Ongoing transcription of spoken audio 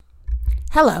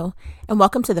Hello, and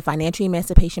welcome to the Financial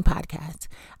Emancipation Podcast.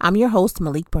 I'm your host,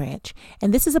 Malik Branch,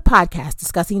 and this is a podcast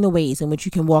discussing the ways in which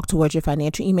you can walk towards your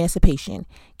financial emancipation,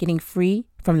 getting free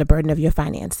from the burden of your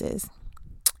finances.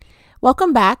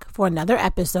 Welcome back for another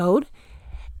episode,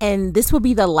 and this will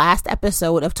be the last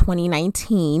episode of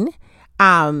 2019.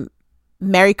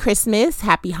 Merry Christmas,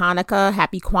 Happy Hanukkah,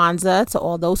 Happy Kwanzaa to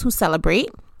all those who celebrate.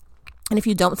 And if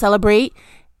you don't celebrate,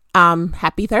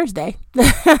 Happy Thursday.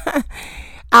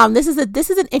 This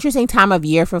is an interesting time of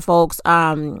year for folks.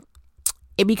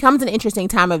 It becomes an interesting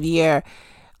time of year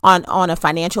on a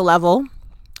financial level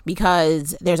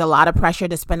because there's a lot of pressure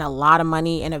to spend a lot of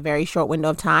money in a very short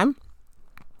window of time.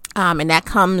 And that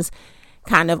comes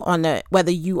kind of on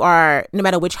whether you are, no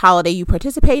matter which holiday you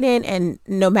participate in and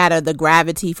no matter the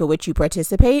gravity for which you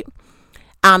participate.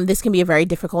 This can be a very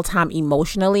difficult time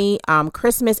emotionally.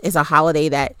 Christmas is a holiday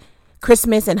that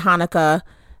Christmas and Hanukkah,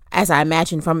 as I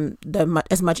imagine from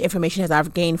as much information as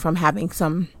I've gained from having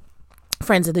some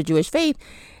friends of the Jewish faith,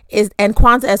 and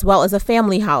Kwanzaa as well, is a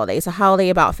family holiday. It's a holiday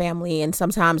about family, and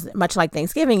sometimes, much like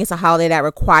Thanksgiving, it's a holiday that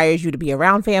requires you to be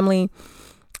around family,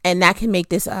 and that can make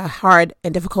this a hard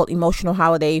and difficult emotional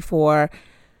holiday for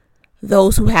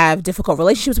those who have difficult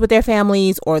relationships with their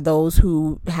families, or those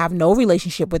who have no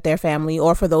relationship with their family,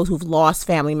 or for those who've lost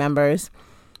family members.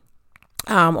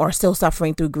 Or still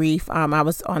suffering through grief. I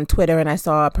was on Twitter and I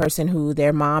saw a person who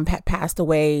their mom had passed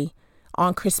away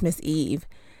on Christmas Eve.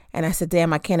 And I said,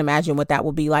 damn, I can't imagine what that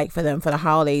will be like for them for the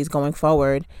holidays going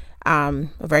forward. A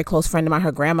very close friend of mine,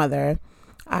 her grandmother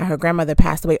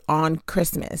passed away on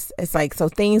Christmas. It's like, so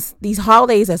these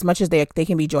holidays, as much as they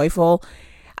can be joyful,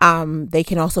 they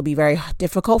can also be very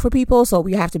difficult for people. So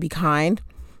we have to be kind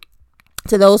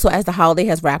to those. So as the holiday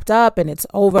has wrapped up and it's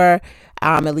over,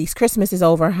 at least Christmas is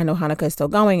over. I know Hanukkah is still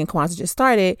going and Kwanzaa just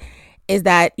started. Is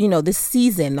that, this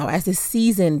season, as this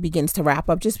season begins to wrap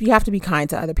up, you have to be kind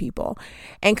to other people.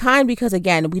 And kind because,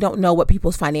 again, we don't know what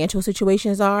people's financial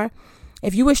situations are.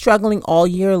 If you were struggling all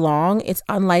year long, it's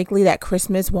unlikely that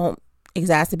Christmas won't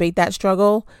exacerbate that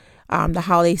struggle. The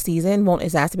holiday season won't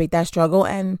exacerbate that struggle.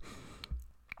 And,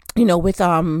 with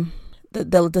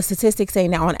the statistics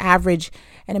saying that on average,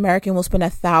 an American will spend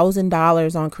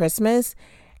 $1,000 on Christmas.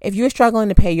 If you're struggling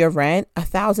to pay your rent,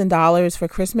 $1,000 for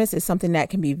Christmas is something that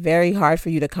can be very hard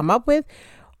for you to come up with,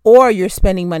 or you're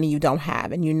spending money you don't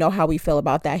have. And you know how we feel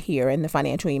about that here in the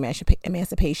financial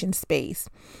emancipation space.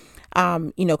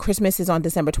 Christmas is on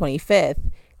December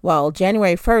 25th. Well,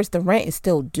 January 1st, the rent is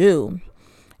still due,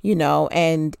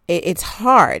 and it's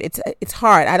hard. It's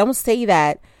hard. I don't say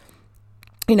that,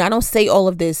 I don't say all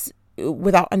of this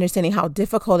without understanding how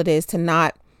difficult it is to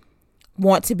not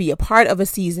want to be a part of a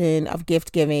season of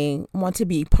gift giving, want to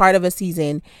be part of a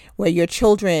season where your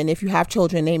children, if you have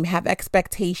children, they have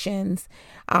expectations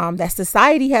that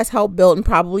society has helped build, and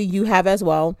probably you have as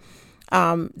well,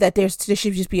 that there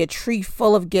should just be a tree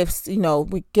full of gifts,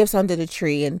 with gifts under the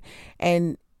tree,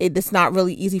 and it's not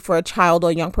really easy for a child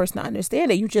or a young person to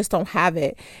understand it. You just don't have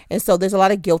it. And so there's a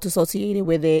lot of guilt associated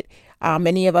with it.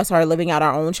 Many of us are living out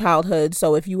our own childhood.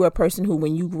 So if you were a person who,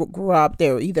 when you grew up,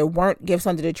 there either weren't gifts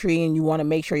under the tree and you want to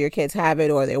make sure your kids have it,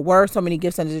 or there were so many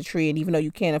gifts under the tree, and even though you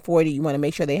can't afford it, you want to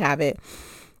make sure they have it.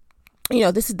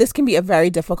 This can be a very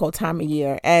difficult time of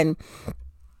year. And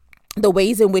the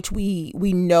ways in which we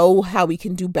know how we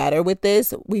can do better with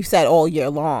this, we've said all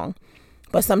year long.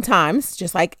 But sometimes,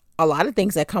 just like a lot of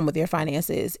things that come with your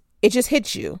finances, it just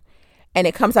hits you and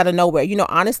it comes out of nowhere.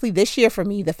 Honestly, this year for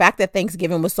me, the fact that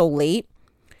Thanksgiving was so late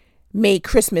made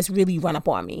Christmas really run up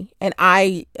on me. And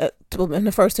I'm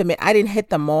the first to admit, I didn't hit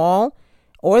the mall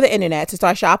or the internet to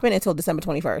start shopping until December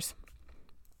 21st.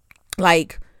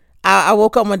 Like, I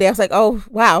woke up one day, I was like, oh,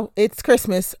 wow, it's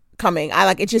Christmas coming.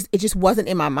 It just wasn't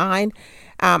in my mind.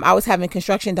 I was having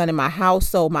construction done in my house,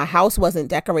 so my house wasn't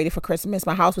decorated for Christmas.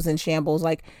 My house was in shambles.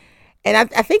 And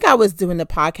I think I was doing the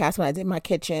podcast when I did my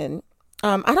kitchen.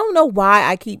 I don't know why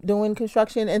I keep doing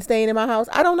construction and staying in my house.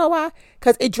 I don't know why,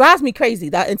 because it drives me crazy.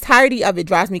 The entirety of it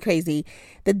drives me crazy.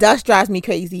 The dust drives me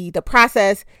crazy. The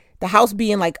process, the house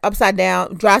being like upside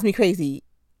down, drives me crazy.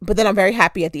 But then I'm very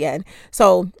happy at the end.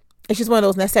 So it's just one of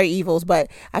those necessary evils. But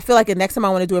I feel like the next time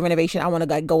I want to do a renovation, I want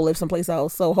to go live someplace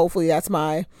else. So hopefully that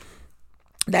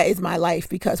is my life,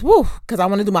 because I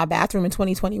want to do my bathroom in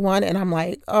 2021. And I'm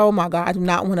like, oh my God, I do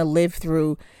not want to live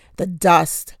through the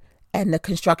dust and the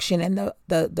construction and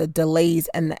the delays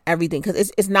and everything. Cause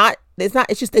it's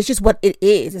just what it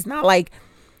is. It's not like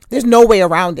there's no way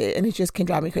around it. And it just can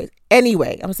drive me crazy.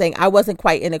 Anyway, I'm saying I wasn't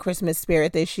quite in the Christmas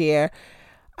spirit this year.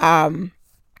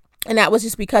 And that was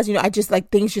just because, I just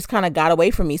like things just kind of got away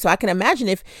from me. So I can imagine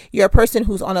if you're a person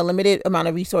who's on a limited amount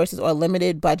of resources or a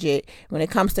limited budget when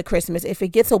it comes to Christmas, if it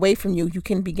gets away from you, you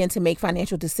can begin to make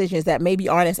financial decisions that maybe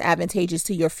aren't as advantageous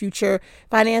to your future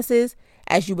finances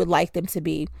as you would like them to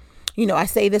be. I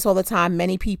say this all the time.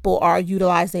 Many people are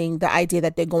utilizing the idea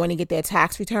that they're going to get their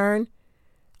tax return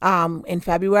in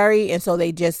February. And so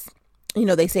they just,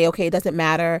 they say, okay, it doesn't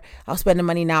matter. I'll spend the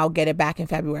money now, get it back in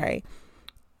February.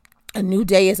 A new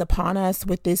day is upon us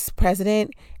with this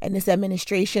president and this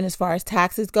administration as far as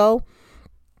taxes go.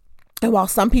 And while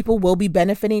some people will be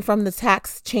benefiting from the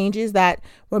tax changes that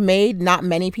were made, not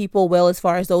many people will, as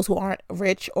far as those who aren't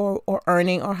rich or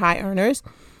earning or high earners.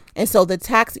 And so the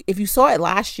tax, if you saw it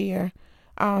last year,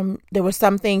 there were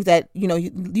some things that,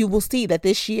 you will see that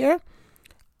this year,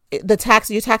 your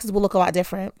taxes will look a lot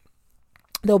different.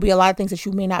 There'll be a lot of things that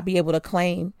you may not be able to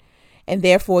claim. And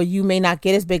therefore, you may not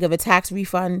get as big of a tax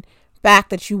refund back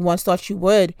that you once thought you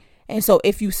would. And so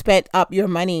if you spent up your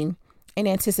money in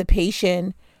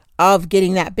anticipation of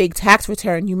getting that big tax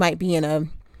return, you might be in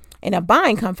a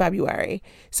bind come February.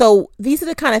 So these are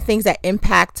the kind of things that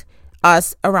impact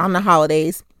us around the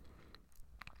holidays.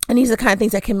 And these are the kind of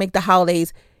things that can make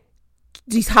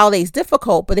these holidays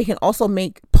difficult, but they can also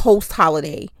make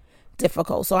post-holiday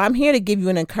difficult. So I'm here to give you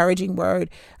an encouraging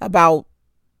word about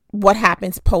what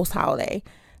happens post-holiday.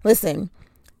 Listen,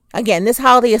 again, this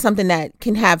holiday is something that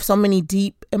can have so many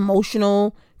deep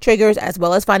emotional triggers as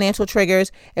well as financial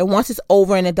triggers. And once it's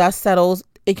over and the dust settles,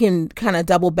 it can kind of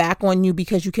double back on you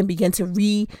because you can begin to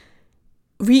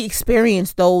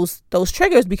re-experience those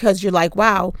triggers because you're like,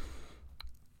 wow,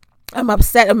 I'm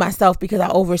upset with myself because I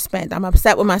overspent. I'm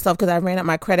upset with myself because I ran up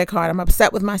my credit card. I'm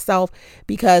upset with myself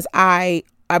because I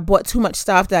bought too much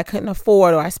stuff that I couldn't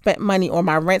afford, or I spent money, or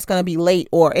my rent's going to be late,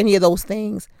 or any of those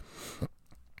things.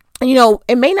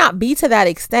 It may not be to that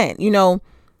extent.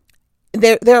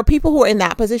 There are people who are in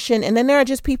that position, and then there are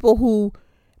just people who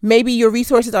maybe your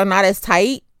resources are not as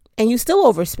tight and you still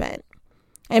overspent.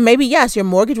 And maybe, yes, your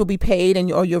mortgage will be paid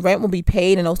or your rent will be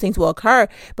paid and those things will occur,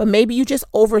 but maybe you just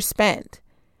overspent.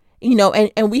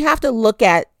 And we have to look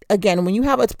at, again, when you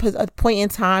have a point in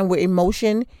time where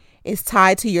emotion is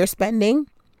tied to your spending,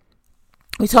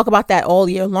 we talk about that all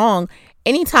year long.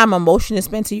 Anytime emotion is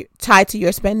tied to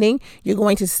your spending, you're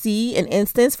going to see an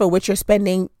instance for which your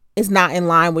spending is not in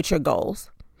line with your goals.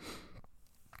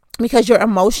 Because your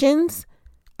emotions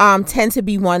tend to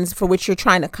be ones for which you're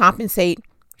trying to compensate,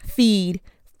 feed,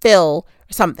 fill,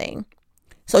 something.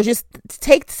 So just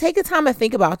take the time to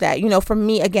think about that. For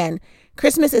me, again,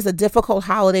 Christmas is a difficult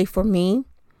holiday for me.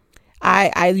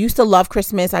 I used to love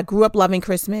Christmas. I grew up loving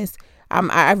Christmas.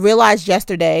 I realized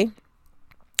yesterday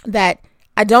that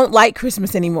I don't like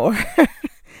Christmas anymore.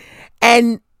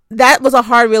 And that was a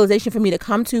hard realization for me to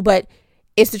come to, but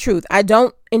it's the truth. I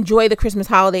don't enjoy the Christmas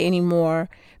holiday anymore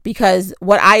because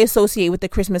what I associate with the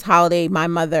Christmas holiday, my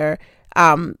mother,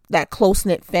 that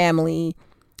close-knit family,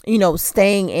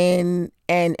 staying in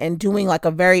and doing like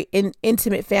a very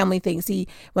intimate family thing. See,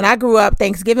 when I grew up,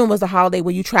 Thanksgiving was the holiday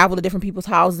where you travel to different people's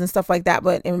houses and stuff like that.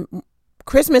 But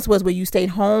Christmas was where you stayed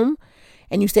home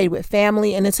and you stayed with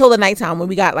family. And until the nighttime, when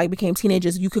we became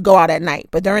teenagers, you could go out at night.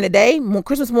 But during the day,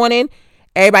 Christmas morning,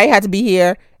 everybody had to be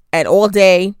here and all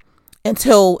day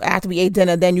until after we ate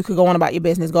dinner. Then you could go on about your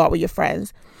business, go out with your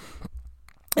friends.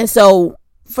 And so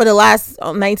for the last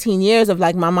 19 years of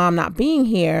my mom not being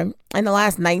here, and the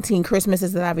last 19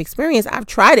 Christmases that I've experienced, I've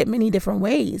tried it many different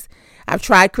ways. I've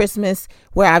tried Christmas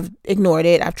where I've ignored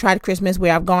it. I've tried Christmas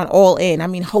where I've gone all in. I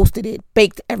mean, hosted it,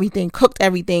 baked everything, cooked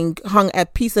everything, hung a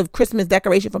piece of Christmas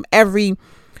decoration from every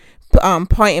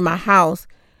point in my house.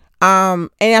 And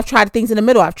I've tried things in the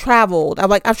middle. I've traveled.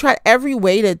 I've tried every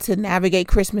way to navigate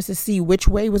Christmas to see which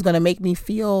way was going to make me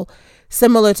feel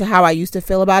similar to how I used to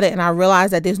feel about it. And I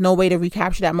realized that there's no way to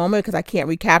recapture that moment because I can't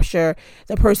recapture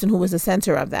the person who was the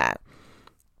center of that.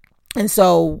 And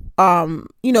so,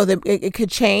 it could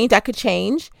change. That could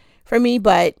change for me.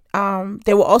 But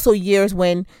there were also years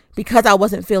when, because I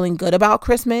wasn't feeling good about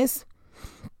Christmas,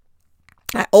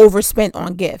 I overspent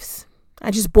on gifts. I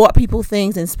just bought people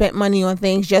things and spent money on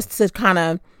things just to kind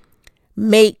of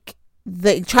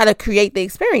try to create the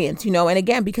experience, And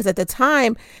again, because at the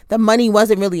time, the money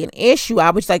wasn't really an issue. I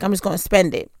was like, I'm just going to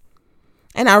spend it.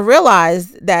 And I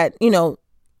realized that,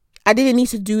 I didn't need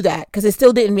to do that because it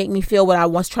still didn't make me feel what I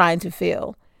was trying to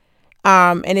feel.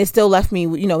 And it still left me,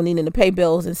 needing to pay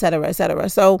bills, et cetera, et cetera.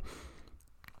 So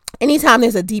anytime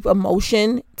there's a deep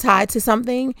emotion tied to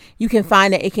something, you can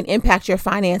find that it can impact your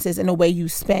finances in the way you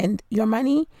spend your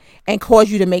money and cause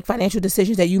you to make financial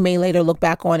decisions that you may later look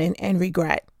back on and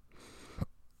regret.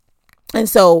 And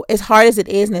so as hard as it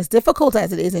is and as difficult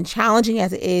as it is and challenging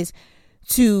as it is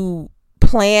to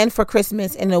plan for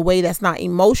Christmas in a way that's not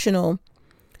emotional,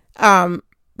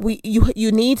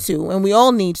 you need to, and we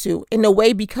all need to, in a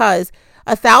way, because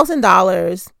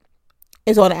 $1,000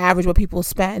 is on average what people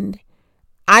spend.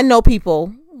 I know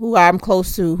people who I'm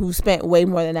close to who spent way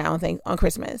more than that on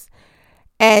Christmas.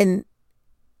 And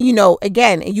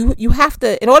again, you have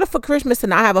to, in order for Christmas to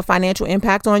not have a financial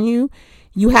impact on you,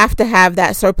 you have to have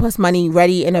that surplus money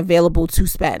ready and available to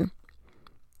spend.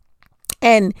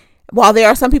 And while there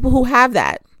are some people who have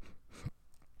that,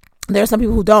 there are some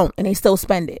people who don't, and they still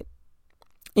spend it.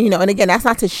 And again, that's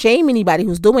not to shame anybody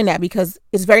who's doing that, because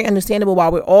it's very understandable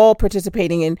while we're all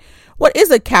participating in what is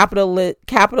a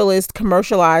capitalist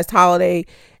commercialized holiday,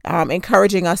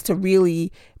 encouraging us to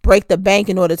really break the bank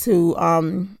in order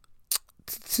to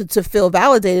feel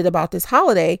validated about this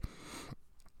holiday.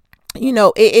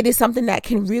 It is something that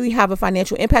can really have a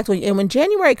financial impact on you. And when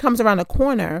January comes around the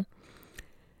corner,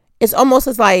 it's almost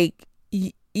as like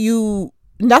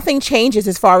nothing changes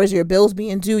as far as your bills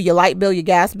being due, your light bill, your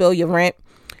gas bill, your rent,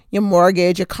 your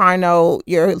mortgage, your car note,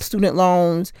 your student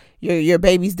loans, your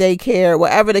baby's daycare,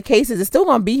 whatever the case is, it's still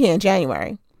going to be here in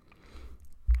January.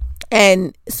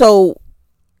 And so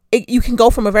you can go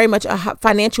from a very much a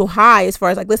financial high as far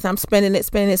as like, listen, I'm spending it,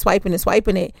 swiping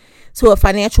it, to a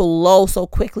financial low so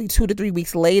quickly 2 to 3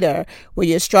 weeks later, where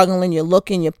you're struggling, you're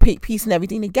looking, you're piecing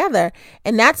everything together.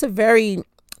 And that's an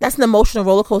emotional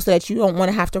roller coaster that you don't want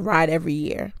to have to ride every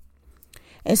year.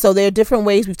 And so there are different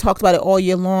ways. We've talked about it all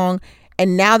year long.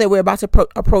 And now that we're about to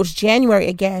approach January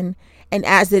again, and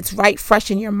as it's right fresh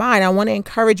in your mind, I want to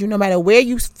encourage you, no matter where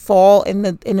you fall in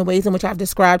the ways in which I've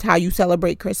described how you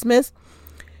celebrate Christmas,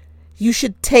 you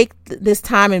should take this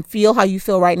time and feel how you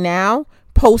feel right now,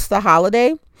 post the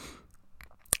holiday,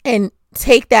 and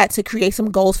take that to create some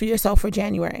goals for yourself for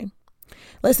January.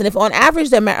 Listen, if on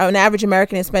average, an average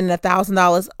American is spending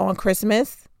 $1,000 on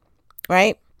Christmas,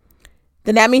 right?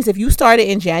 Then that means if you started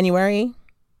in January,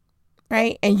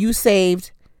 right, and you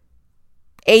saved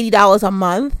 $80 a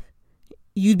month,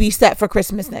 you'd be set for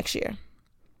Christmas next year,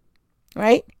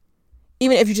 right?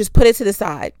 Even if you just put it to the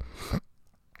side.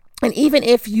 And even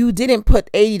if you didn't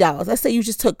put $80, let's say you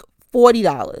just took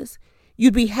 $40,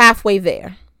 you'd be halfway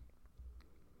there.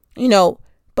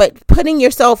 But putting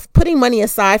money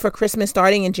aside for Christmas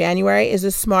starting in January is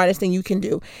the smartest thing you can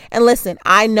do. And listen,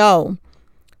 I know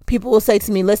people will say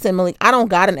to me, listen, Malik, I don't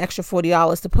got an extra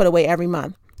 $40 to put away every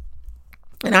month.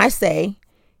 And I say,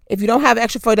 if you don't have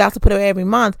extra $40 to put away every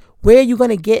month, where are you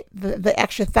going to get the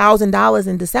extra $1,000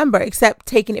 in December except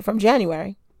taking it from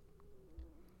January?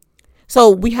 So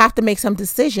we have to make some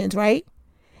decisions, right?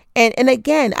 And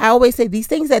again, I always say these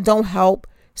things that don't help,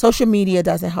 social media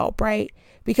doesn't help, right?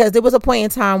 Because there was a point in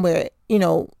time where,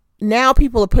 now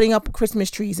people are putting up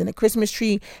Christmas trees, and the Christmas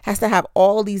tree has to have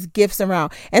all these gifts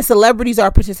around, and celebrities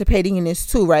are participating in this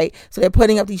too, right? So they're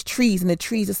putting up these trees, and the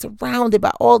trees are surrounded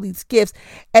by all these gifts.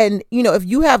 And, if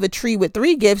you have a tree with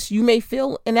 3 gifts, you may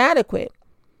feel inadequate.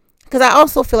 Because I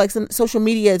also feel like social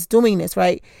media is doing this,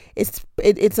 right? It's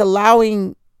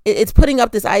putting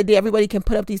up this idea everybody can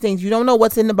put up these things. You don't know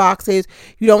what's in the boxes.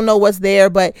 You don't know what's there.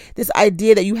 But this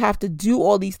idea that you have to do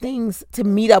all these things to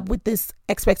meet up with this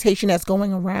expectation that's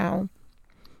going around.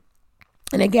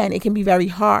 And again, it can be very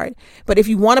hard. But if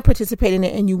you want to participate in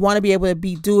it and you want to be able to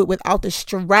do it without the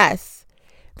stress,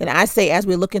 then I say, as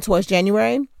we're looking towards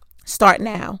January, start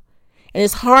now. And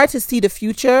it's hard to see the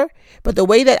future, but the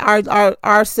way that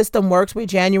our system works, where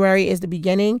January is the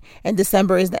beginning and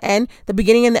December is the end, the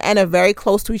beginning and the end are very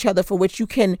close to each other, for which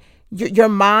your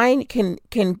mind can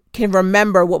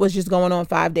remember what was just going on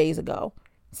 5 days ago,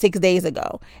 6 days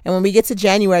ago. And when we get to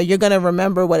January, you're going to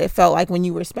remember what it felt like when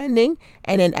you were spending.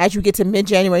 And then as you get to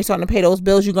mid-January, starting to pay those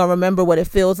bills, you're going to remember what it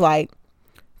feels like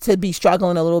to be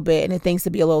struggling a little bit and things to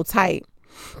be a little tight.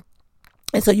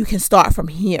 And so you can start from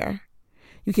here.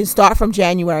 You can start from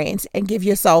January and give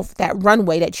yourself that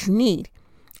runway that you need.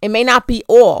 It may not be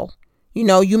all.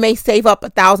 You may save up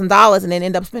 $1,000 and then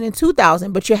end up spending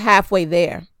 $2,000, but you're halfway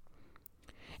there.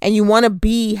 And you want to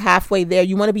be halfway there.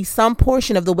 You want to be some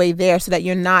portion of the way there so that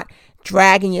you're not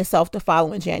dragging yourself the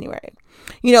following January.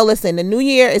 Listen, the new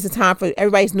year is a time for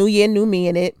everybody's new year, new me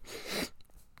in it.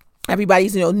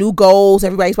 Everybody's, new goals.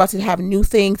 Everybody's about to have new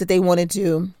things that they want to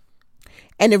do.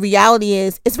 And the reality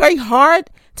is, it's very hard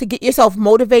to get yourself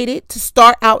motivated to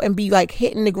start out and be like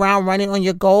hitting the ground running on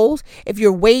your goals if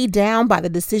you're weighed down by the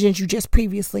decisions you just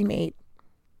previously made.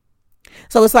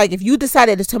 So it's like, if you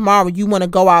decided that tomorrow you want to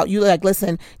go out, you like,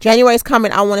 listen, January's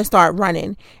coming, I want to start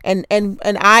running. And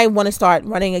I want to start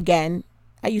running again.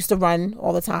 I used to run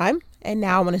all the time, and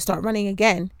now I want to start running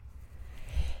again.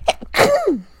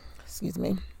 excuse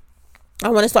me, I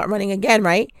want to start running again,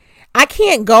 right? I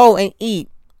can't go and eat.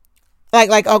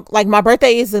 Like my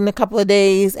birthday is in a couple of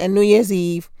days and New Year's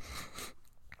Eve.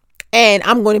 And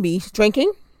I'm going to be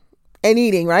drinking and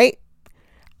eating, right?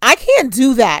 I can't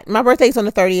do that. My birthday's on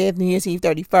the 30th, New Year's Eve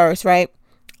 31st, right?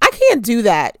 I can't do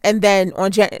that. And then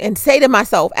and say to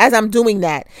myself, as I'm doing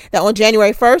that on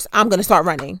January 1st, I'm going to start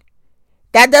running.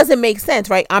 That doesn't make sense,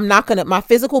 right? My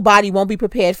physical body won't be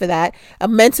prepared for that.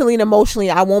 Mentally and emotionally,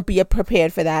 I won't be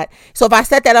prepared for that. So if I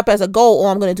set that up as a goal, all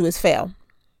I'm going to do is fail.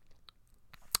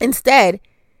 Instead,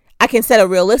 I can set a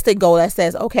realistic goal that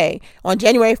says, okay, on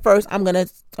January 1st, I'm going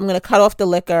to cut off the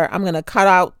liquor. I'm going to cut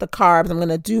out the carbs. I'm going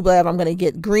to do whatever. I'm going to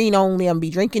get green only. I'm going to be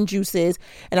drinking juices.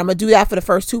 And I'm going to do that for the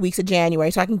first 2 weeks of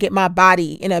January so I can get my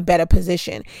body in a better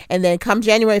position. And then come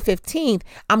January 15th,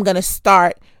 I'm going to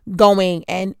start going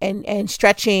and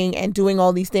stretching and doing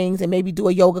all these things and maybe do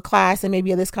a yoga class and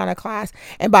maybe this kind of class.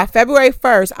 And by February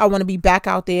 1st, I want to be back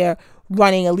out there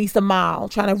running at least a mile,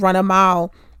 trying to run a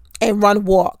mile and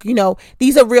walk.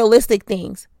 These are realistic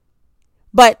things.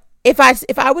 But if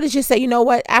I would have just say, you know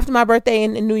what, after my birthday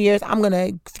and New Year's,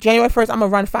 January 1st, I'm going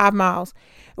to run 5 miles.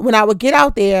 When I would get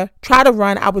out there, try to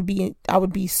run, I would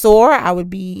be sore. I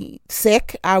would be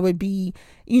sick. I would be,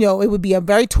 it would be a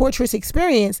very torturous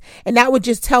experience. And that would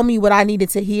just tell me what I needed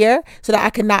to hear so that I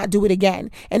could not do it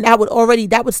again. And that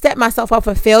would set myself up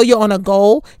for failure on a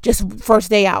goal just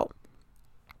first day out.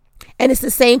 And it's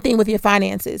the same thing with your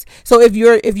finances. So if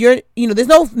you're, there's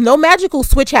no magical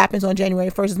switch happens on January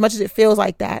 1st, as much as it feels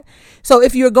like that. So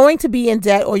if you're going to be in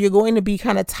debt or you're going to be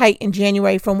kind of tight in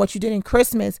January from what you did at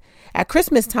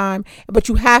Christmas time, but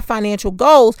you have financial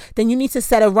goals, then you need to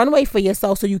set a runway for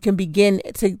yourself so you can begin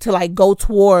to like go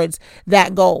towards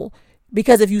that goal.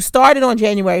 Because if you started on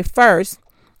January 1st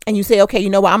and you say, okay, you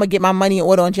know what, I'm going to get my money in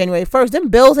order on January 1st, then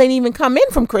bills ain't even come in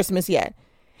from Christmas yet.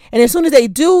 And as soon as they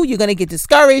do, you're going to get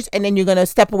discouraged and then you're going to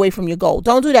step away from your goal.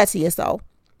 Don't do that to yourself.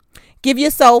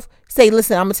 Say,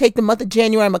 listen, I'm going to take the month of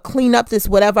January. I'm going to clean up this,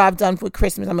 whatever I've done for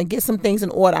Christmas. I'm going to get some things in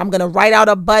order. I'm going to write out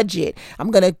a budget.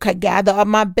 I'm going to gather up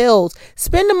my bills.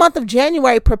 Spend the month of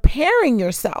January preparing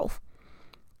yourself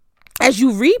as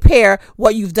you repair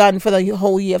what you've done for the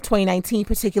whole year of 2019,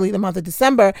 particularly the month of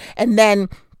December, and then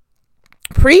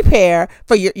prepare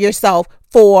for yourself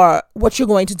for what you're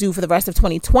going to do for the rest of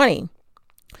 2020.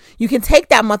 You can take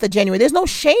that month of January. There's no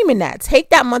shame in that. Take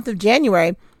that month of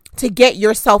January to get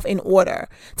yourself in order,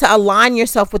 to align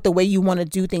yourself with the way you want to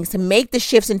do things, to make the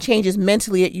shifts and changes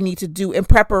mentally that you need to do in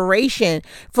preparation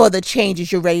for the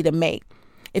changes you're ready to make.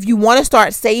 If you want to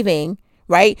start saving,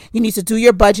 right, you need to do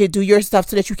your budget, do your stuff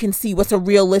so that you can see what's a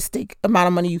realistic amount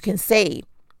of money you can save.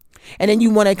 And then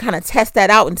you want to kind of test that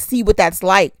out and see what that's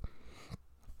like.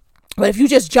 But if you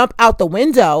just jump out the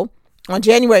window on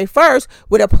January 1st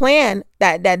with a plan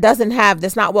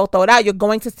that's not well thought out, you're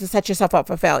going to set yourself up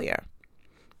for failure.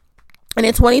 And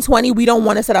in 2020, we don't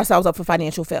want to set ourselves up for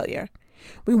financial failure.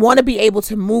 We want to be able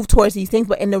to move towards these things,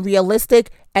 but in a realistic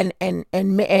and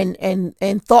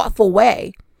thoughtful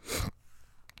way.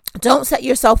 Don't set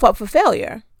yourself up for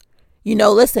failure.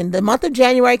 Listen, the month of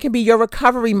January can be your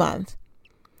recovery month.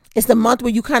 It's the month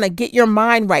where you kind of get your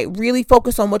mind right, really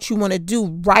focus on what you want to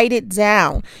do, write it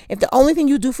down. If the only thing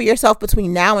you do for yourself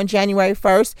between now and January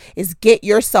 1st is get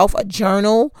yourself a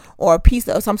journal or a piece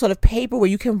of some sort of paper where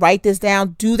you can write this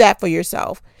down, do that for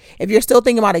yourself. If you're still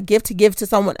thinking about a gift to give to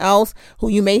someone else who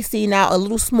you may see now, a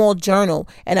little small journal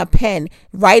and a pen,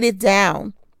 write it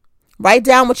down. Write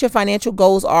down what your financial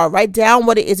goals are. Write down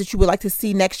what it is that you would like to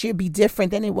see next year be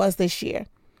different than it was this year.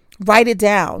 Write it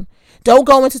down. Don't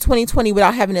go into 2020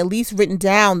 without having at least written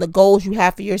down the goals you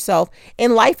have for yourself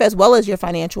in life as well as your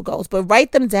financial goals, but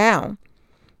write them down.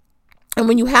 And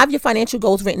when you have your financial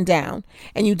goals written down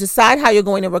and you decide how you're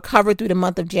going to recover through the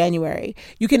month of January,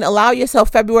 you can allow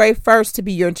yourself February 1st to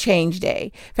be your change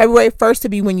day. February 1st to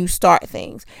be when you start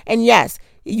things. And yes,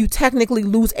 you technically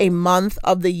lose a month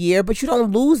of the year, but you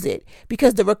don't lose it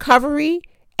because the recovery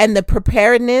and the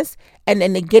preparedness and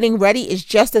the getting ready is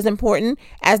just as important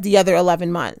as the other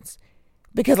 11 months.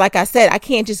 Because like I said, I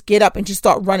can't just get up and just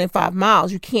start running 5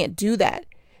 miles. You can't do that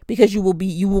because you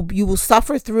will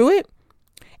suffer through it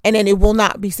and then it will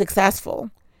not be successful.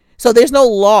 So there's no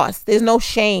loss. There's no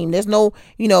shame. There's no,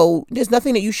 there's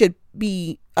nothing that you should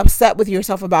be upset with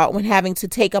yourself about when having to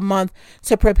take a month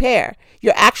to prepare.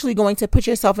 You're actually going to put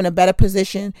yourself in a better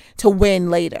position to win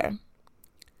later.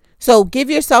 So give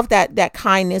yourself that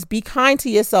kindness. Be kind to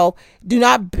yourself. Do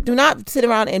not sit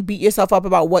around and beat yourself up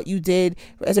about what you did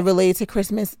as it related to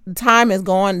Christmas. The time is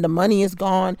gone, the money is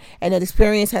gone, and the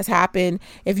experience has happened.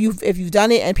 If you've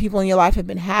done it and people in your life have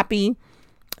been happy,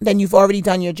 then you've already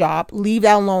done your job. Leave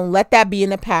that alone. Let that be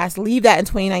in the past. Leave that in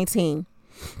 2019.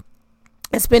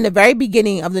 And spend the very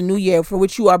beginning of the new year, for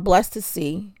which you are blessed to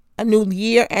see, a new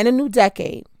year and a new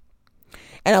decade.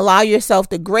 And allow yourself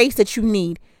the grace that you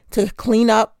need to clean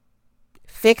up,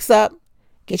 fix up,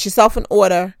 get yourself in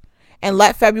order, and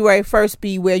let February 1st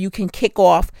be where you can kick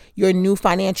off your new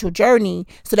financial journey,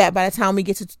 so that by the time we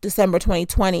get to December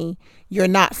 2020, you're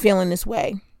not feeling this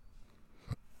way.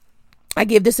 I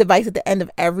give this advice at the end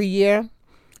of every year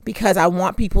because I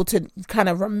want people to kind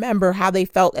of remember how they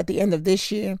felt at the end of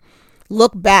this year.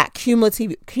 Look back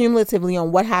cumulatively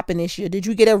on what happened this year. Did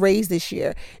you get a raise this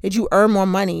year? Did you earn more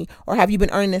money? Or have you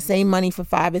been earning the same money for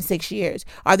 5 and 6 years?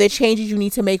 Are there changes you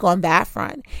need to make on that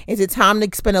front? Is it time to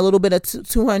spend a little bit of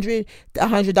 $200,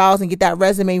 $100 and get that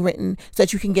resume written so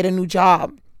that you can get a new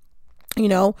job?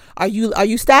 Are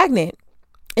you stagnant?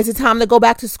 Is it time to go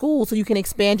back to school so you can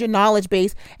expand your knowledge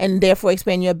base and therefore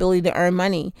expand your ability to earn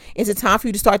money? Is it time for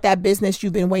you to start that business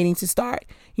you've been waiting to start?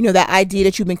 That idea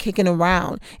that you've been kicking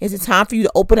around. Is it time for you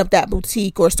to open up that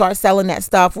boutique or start selling that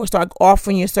stuff or start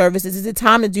offering your services? Is it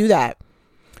time to do that?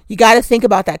 You got to think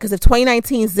about that, because if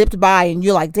 2019 zipped by and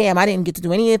you're like, damn, I didn't get to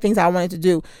do any of the things I wanted to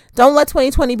do, don't let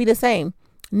 2020 be the same.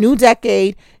 New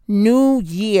decade, new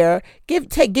year.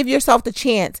 Give yourself the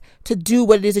chance to do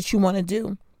what it is that you want to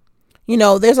do.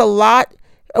 There's a lot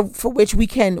for which we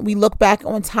look back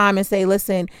on time and say,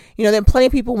 listen, there are plenty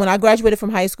of people, when I graduated from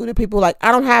high school, there are people like, I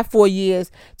don't have 4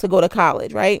 years to go to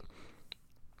college, right?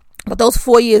 But those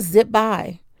 4 years zip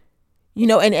by,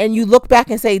 and you look back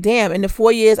and say, damn, in the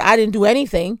 4 years, I didn't do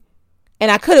anything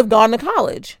and I could have gone to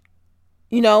college.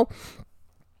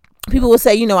 People will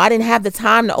say, I didn't have the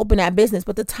time to open that business,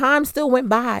 but the time still went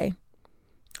by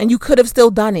and you could have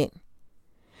still done it.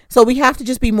 So we have to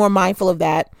just be more mindful of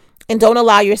that. And don't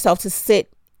allow yourself to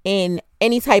sit in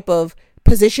any type of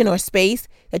position or space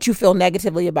that you feel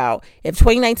negatively about. If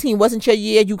 2019 wasn't your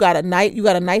year, you got a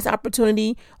nice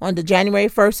opportunity on the January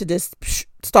 1st to just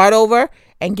start over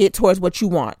and get towards what you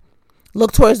want.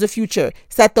 Look towards the future.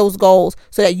 Set those goals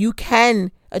so that you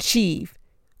can achieve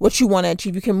what you want to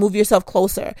achieve. You can move yourself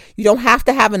closer. You don't have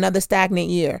to have another stagnant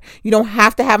year. You don't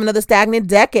have to have another stagnant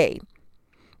decade.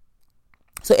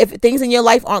 So if things in your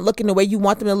life aren't looking the way you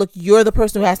want them to look, you're the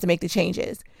person who has to make the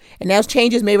changes. And those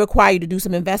changes may require you to do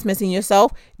some investments in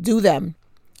yourself. Do them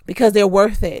because they're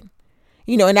worth it.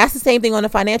 And that's the same thing on the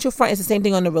financial front. It's the same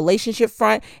thing on the relationship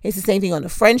front. It's the same thing on the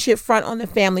friendship front, on the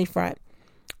family front.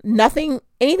 Anything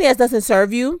that doesn't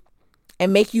serve you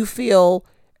and make you feel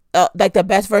like the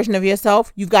best version of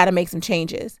yourself, you've got to make some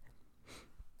changes.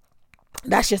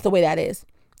 That's just the way that is.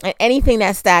 And anything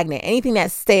that's stagnant, anything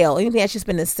that's stale, anything that's just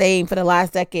been the same for the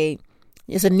last decade,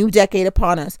 it's a new decade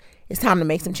upon us. It's time to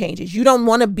make some changes. You don't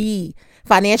want to be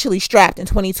financially strapped in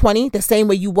 2020 the same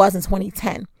way you was in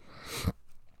 2010.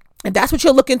 If that's what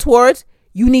you're looking towards,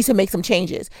 you need to make some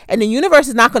changes. And the universe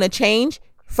is not going to change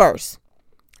first.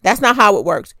 That's not how it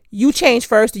works. You change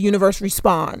first, the universe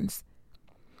responds.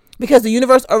 Because the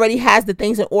universe already has the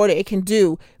things in order it can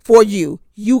do for you.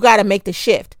 You got to make the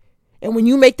shift. And when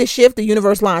you make the shift, the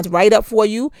universe lines right up for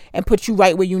you and puts you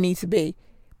right where you need to be.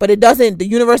 But the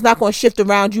universe not going to shift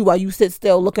around you while you sit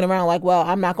still looking around like, well,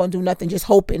 I'm not going to do nothing, just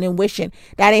hoping and wishing.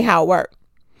 That ain't how it works.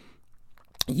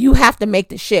 You have to make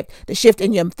the shift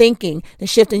in your thinking, the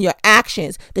shift in your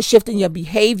actions, the shift in your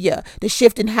behavior, the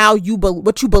shift in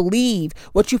what you believe,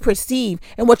 what you perceive,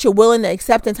 and what you're willing to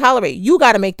accept and tolerate. You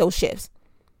got to make those shifts.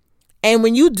 And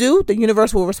when you do, the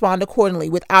universe will respond accordingly.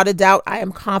 Without a doubt, I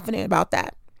am confident about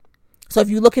that. So if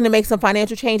you're looking to make some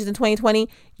financial changes in 2020,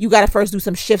 you got to first do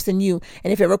some shifts in you.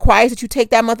 And if it requires that you take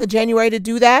that month of January to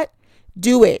do that,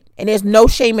 do it. And there's no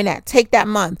shame in that. Take that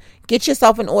month. Get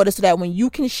yourself in order so that when you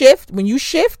shift,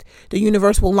 the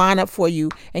universe will line up for you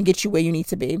and get you where you need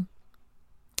to be.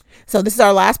 So this is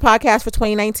our last podcast for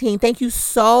 2019. Thank you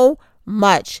so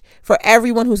much for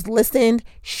everyone who's listened,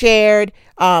 shared,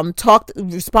 talked,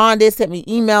 responded, sent me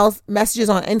emails, messages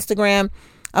on Instagram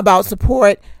about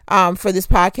support for this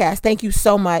podcast. Thank you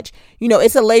so much.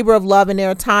 It's a labor of love, and there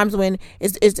are times when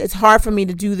it's hard for me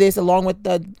to do this along with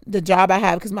the job I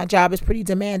have, because my job is pretty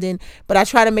demanding, but I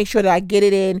try to make sure that I get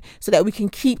it in so that we can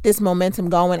keep this momentum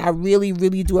going. I really,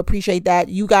 really do appreciate that.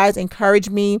 You guys encourage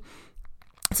me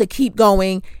to keep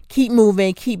going, keep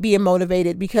moving, keep being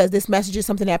motivated, because this message is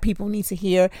something that people need to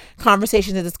hear,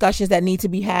 conversations and discussions that need to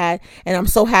be had. And I'm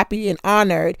so happy and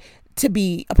honored to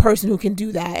be a person who can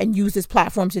do that and use this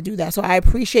platform to do that. So I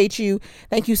appreciate you.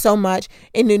 Thank you so much.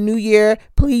 In the new year,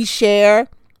 please share.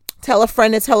 Tell a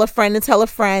friend to tell a friend to tell a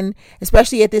friend,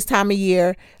 especially at this time of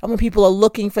year. And when people are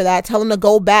looking for that, tell them to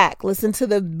go back, listen to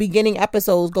the beginning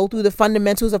episodes, go through the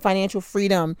fundamentals of financial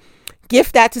freedom,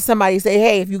 gift that to somebody. Say,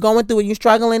 hey, if you're going through and you're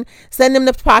struggling, send them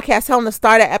the podcast. Tell them to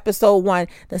start at episode 1.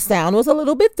 The sound was a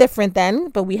little bit different then,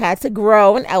 but we had to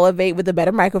grow and elevate with a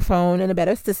better microphone and a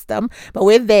better system. But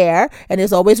we're there, and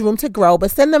there's always room to grow.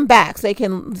 But send them back so they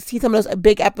can see some of those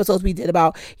big episodes we did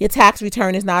about your tax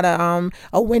return is not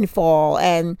a windfall,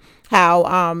 and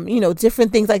how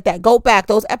different things like that. Go back.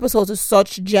 Those episodes are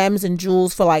such gems and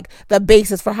jewels for like the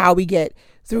basis for how we get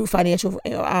through financial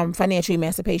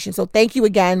emancipation. So thank you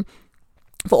again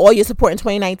for all your support in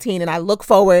 2019, and I look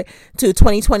forward to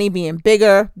 2020 being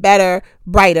bigger, better,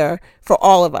 brighter for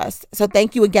all of us. So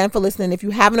thank you again for listening. If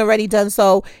you haven't already done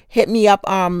so, hit me up.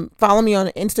 Follow me on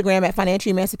Instagram at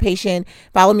Financial Emancipation.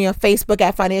 Follow me on Facebook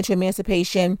at Financial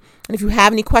Emancipation. And if you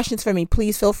have any questions for me,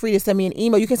 please feel free to send me an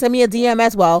email. You can send me a DM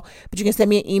as well, but you can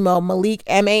send me an email, Maliek,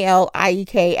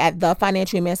 MALIEK at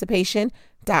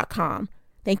thefinancialemancipation.com.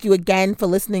 Thank you again for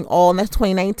listening all in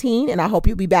 2019, and I hope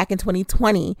you'll be back in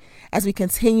 2020 as we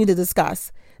continue to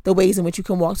discuss the ways in which you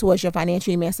can walk towards your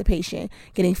financial emancipation,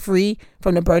 getting free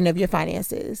from the burden of your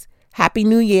finances. Happy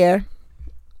New Year.